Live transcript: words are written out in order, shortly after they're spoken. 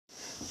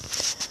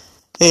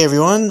Hey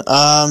everyone,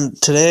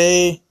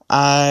 today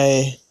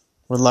I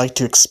would like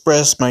to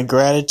express my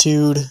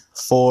gratitude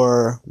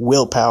for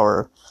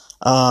willpower.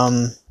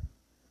 And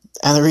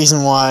the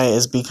reason why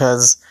is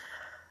because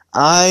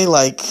I,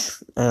 like,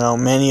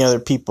 many other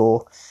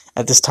people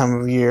at this time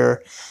of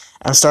year,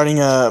 I'm starting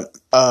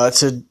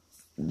to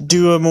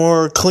do a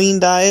more clean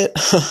diet,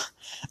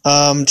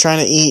 trying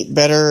to eat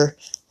better,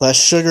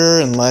 less sugar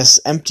and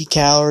less empty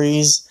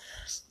calories,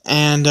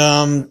 and,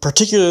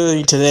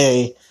 particularly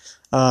today,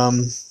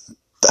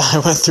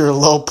 I went through a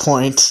low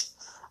point.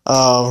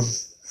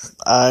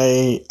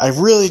 I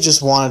really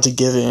just wanted to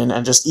give in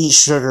and just eat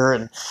sugar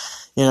and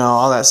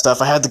all that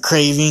stuff. I had the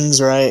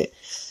cravings, right?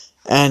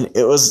 And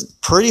it was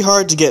pretty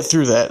hard to get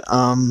through that.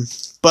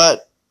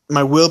 But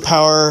my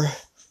willpower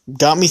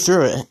got me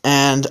through it.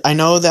 And I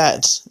know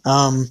that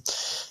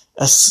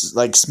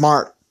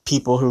smart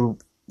people who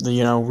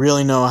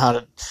really know how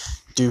to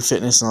do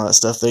fitness and all that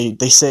stuff,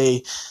 they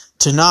say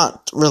to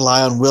not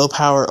rely on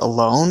willpower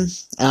alone,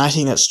 and I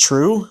think that's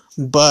true,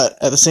 but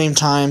at the same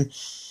time,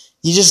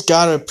 you just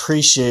gotta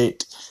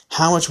appreciate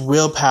how much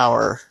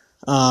willpower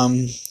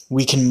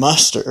we can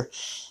muster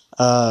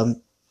to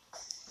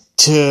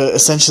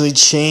essentially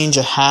change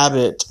a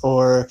habit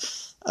or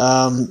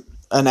an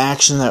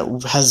action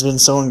that has been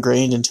so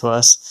ingrained into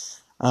us.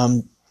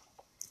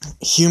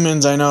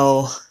 Humans, I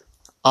know,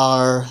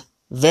 are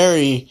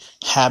very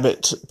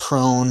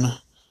habit-prone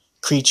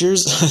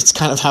creatures. It's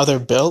kind of how they're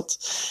built,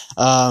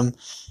 and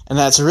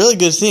that's a really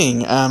good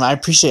thing. I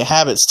appreciate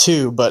habits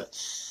too, but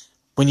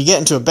when you get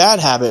into a bad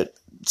habit,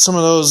 some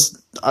of those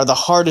are the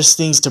hardest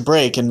things to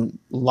break, and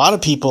a lot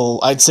of people,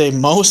 I'd say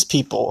most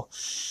people,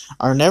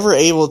 are never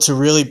able to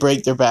really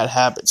break their bad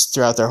habits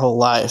throughout their whole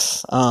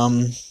life.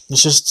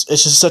 It's just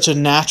such a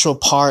natural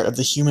part of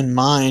the human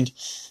mind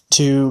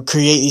to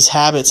create these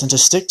habits and to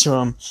stick to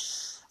them.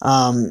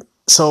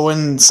 So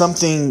when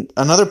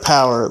another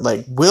power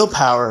like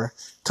willpower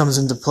comes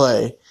into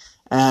play,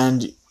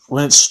 and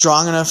when it's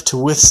strong enough to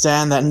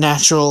withstand that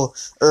natural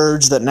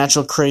urge, that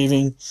natural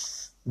craving,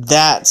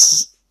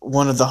 that's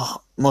one of the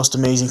most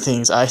amazing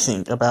things I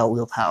think about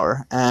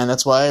willpower, and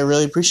that's why I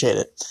really appreciate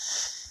it.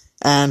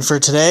 And for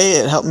today,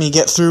 it helped me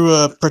get through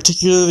a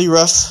particularly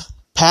rough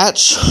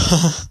patch,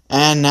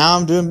 and now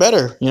I'm doing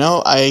better.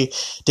 I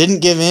didn't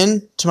give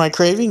in to my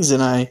cravings,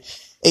 and I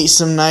ate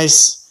some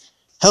nice,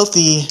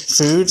 healthy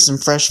food, some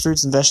fresh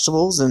fruits and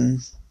vegetables,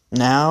 and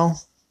now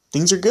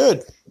things are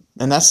good.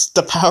 And that's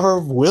the power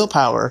of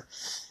willpower.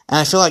 And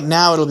I feel like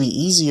now it'll be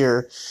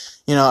easier,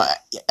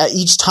 at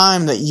each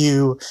time that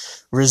you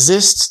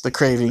resist the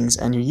cravings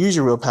and you use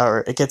your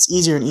willpower, it gets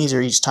easier and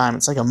easier each time.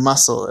 It's like a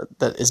muscle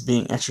that is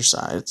being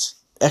exercised.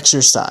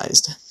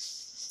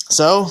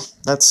 So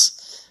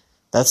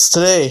that's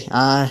today.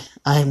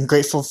 I'm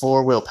grateful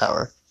for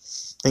willpower.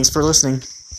 Thanks for listening.